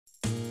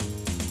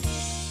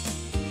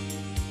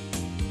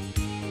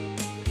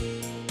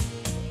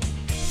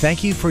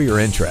Thank you for your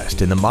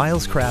interest in the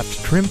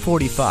Milescraft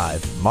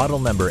Trim45 model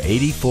number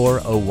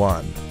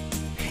 8401.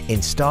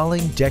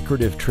 Installing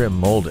decorative trim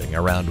molding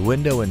around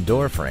window and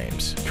door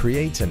frames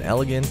creates an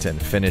elegant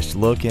and finished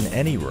look in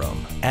any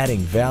room, adding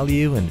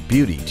value and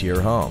beauty to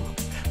your home.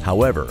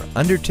 However,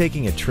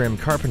 undertaking a trim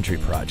carpentry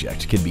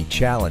project can be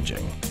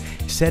challenging.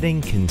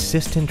 Setting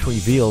consistent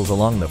reveals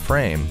along the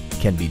frame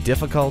can be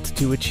difficult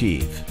to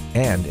achieve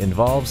and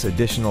involves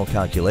additional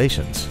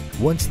calculations.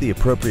 Once the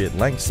appropriate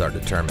lengths are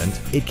determined,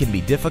 it can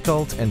be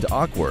difficult and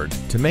awkward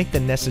to make the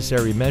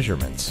necessary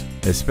measurements,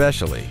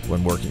 especially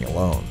when working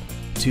alone.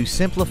 To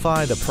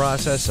simplify the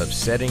process of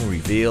setting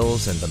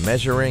reveals and the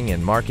measuring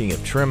and marking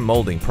of trim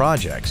molding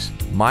projects,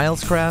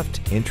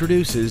 Milescraft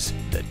introduces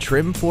the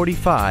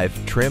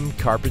Trim45 Trim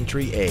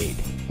Carpentry Aid.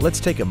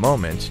 Let's take a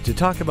moment to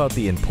talk about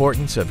the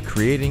importance of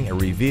creating a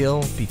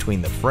reveal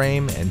between the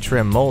frame and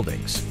trim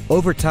moldings.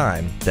 Over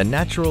time, the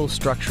natural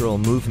structural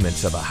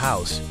movements of a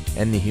house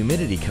and the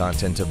humidity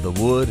content of the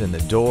wood in the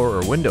door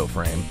or window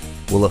frame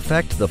will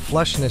affect the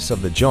flushness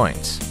of the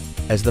joints.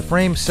 As the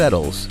frame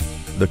settles,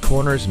 the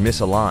corners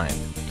misalign,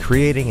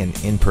 creating an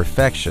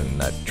imperfection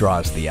that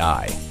draws the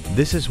eye.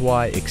 This is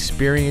why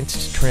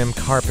experienced trim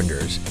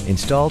carpenters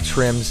install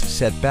trims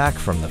set back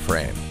from the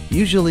frame,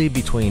 usually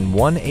between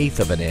 1/8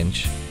 of an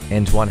inch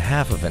and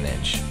 1/2 of an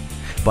inch.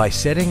 By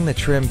setting the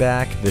trim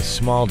back this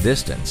small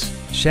distance,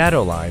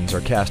 shadow lines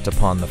are cast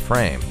upon the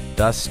frame,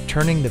 thus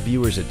turning the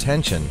viewer's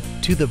attention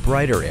to the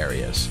brighter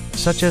areas,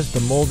 such as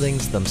the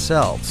moldings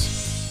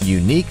themselves.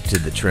 Unique to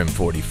the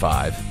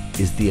Trim45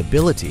 is the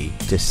ability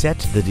to set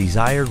the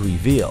desired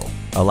reveal,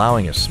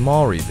 allowing a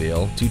small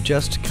reveal to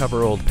just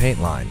cover old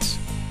paint lines,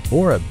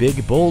 or a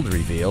big bold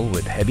reveal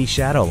with heavy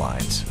shadow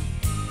lines.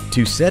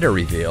 To set a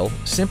reveal,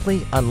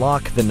 simply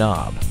unlock the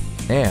knob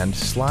and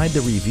slide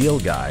the reveal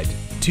guide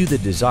to the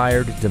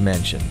desired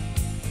dimension.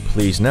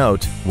 Please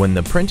note, when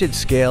the printed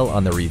scale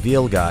on the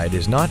reveal guide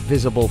is not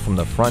visible from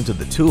the front of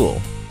the tool,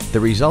 the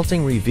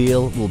resulting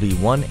reveal will be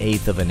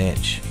 1/8 of an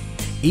inch.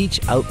 Each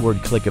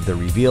outward click of the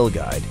reveal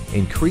guide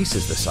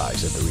increases the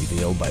size of the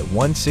reveal by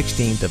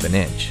 1/16 of an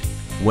inch.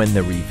 When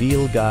the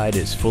reveal guide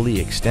is fully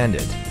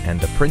extended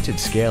and the printed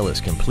scale is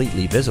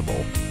completely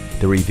visible,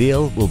 the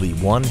reveal will be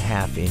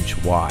 1/2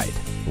 inch wide.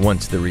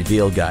 Once the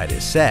reveal guide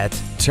is set,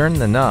 turn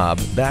the knob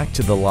back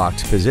to the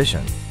locked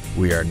position.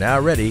 We are now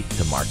ready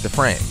to mark the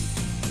frame.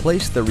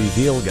 Place the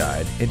reveal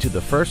guide into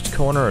the first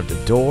corner of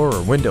the door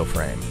or window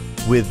frame.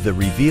 With the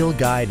reveal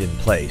guide in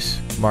place,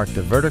 mark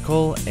the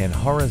vertical and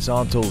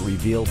horizontal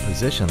reveal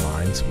position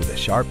lines with a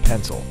sharp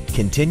pencil.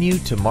 Continue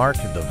to mark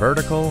the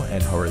vertical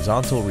and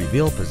horizontal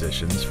reveal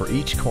positions for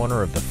each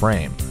corner of the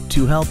frame.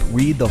 To help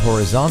read the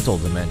horizontal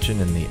dimension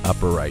in the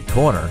upper right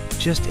corner,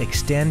 just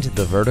extend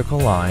the vertical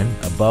line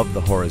above the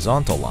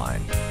horizontal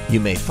line. You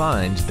may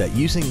find that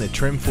using the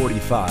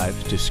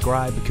Trim45 to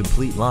scribe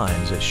complete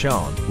lines as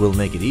shown will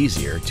make it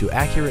easier to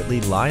accurately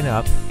line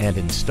up and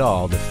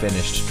install the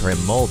finished trim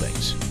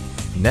moldings.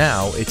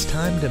 Now it's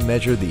time to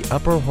measure the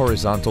upper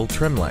horizontal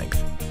trim length.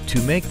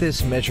 To make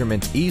this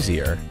measurement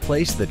easier,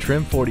 place the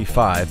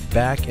Trim45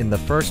 back in the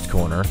first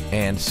corner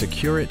and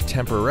secure it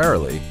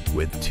temporarily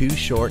with 2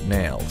 short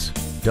nails.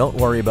 Don't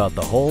worry about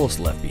the holes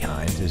left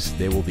behind, as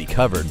they will be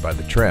covered by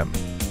the trim.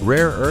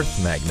 Rare earth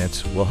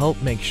magnets will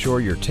help make sure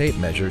your tape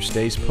measure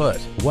stays put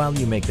while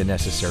you make the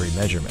necessary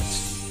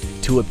measurements.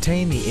 To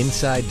obtain the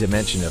inside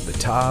dimension of the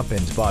top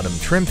and bottom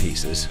trim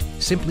pieces,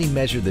 simply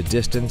measure the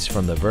distance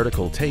from the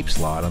vertical tape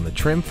slot on the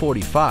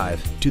Trim45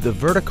 to the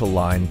vertical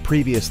line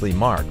previously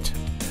marked.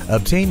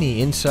 Obtain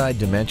the inside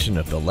dimension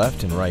of the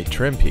left and right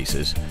trim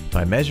pieces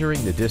by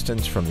measuring the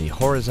distance from the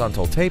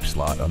horizontal tape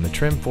slot on the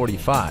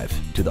Trim45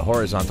 to the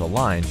horizontal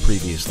line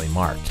previously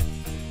marked.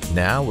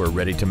 Now we're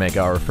ready to make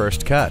our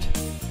first cut.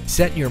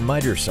 Set your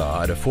miter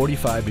saw at a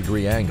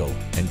 45-degree angle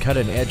and cut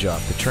an edge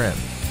off the trim.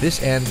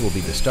 This end will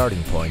be the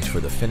starting point for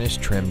the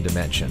finished trim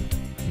dimension.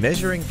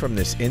 Measuring from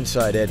this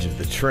inside edge of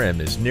the trim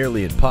is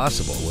nearly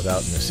impossible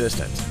without an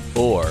assistant,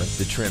 or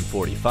the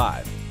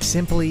Trim45.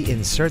 Simply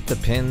insert the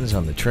pins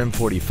on the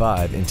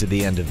Trim45 into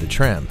the end of the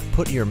trim.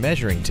 Put your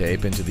measuring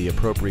tape into the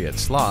appropriate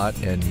slot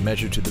and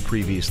measure to the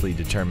previously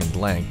determined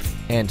length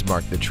and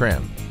mark the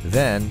trim.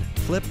 Then,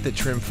 flip the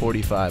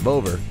Trim45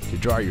 over to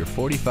draw your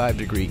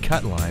 45-degree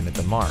cut line at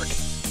the mark.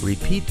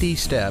 Repeat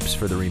these steps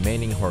for the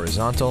remaining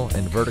horizontal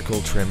and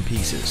vertical trim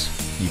pieces.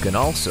 You can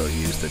also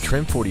use the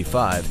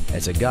Trim45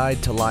 as a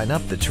guide to line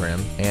up the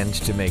trim and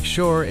to make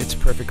sure it's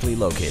perfectly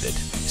located.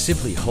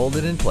 Simply hold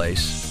it in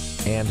place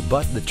and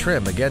butt the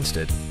trim against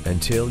it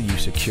until you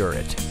secure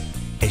it.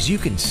 As you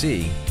can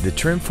see, the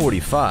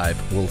Trim45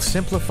 will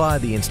simplify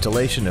the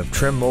installation of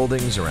trim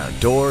moldings around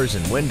doors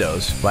and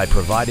windows by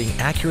providing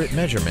accurate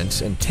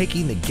measurements and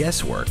taking the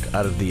guesswork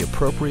out of the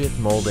appropriate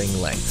molding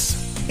lengths.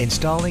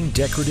 Installing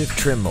decorative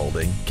trim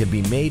molding can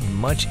be made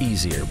much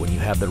easier when you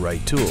have the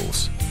right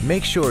tools.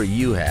 Make sure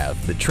you have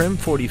the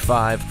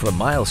Trim45 from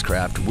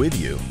Milescraft with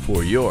you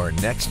for your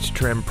next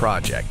trim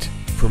project.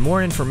 For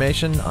more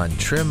information on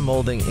trim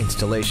molding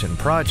installation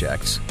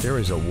projects, there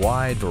is a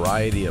wide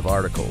variety of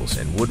articles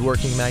in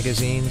woodworking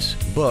magazines,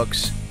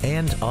 books,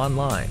 and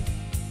online.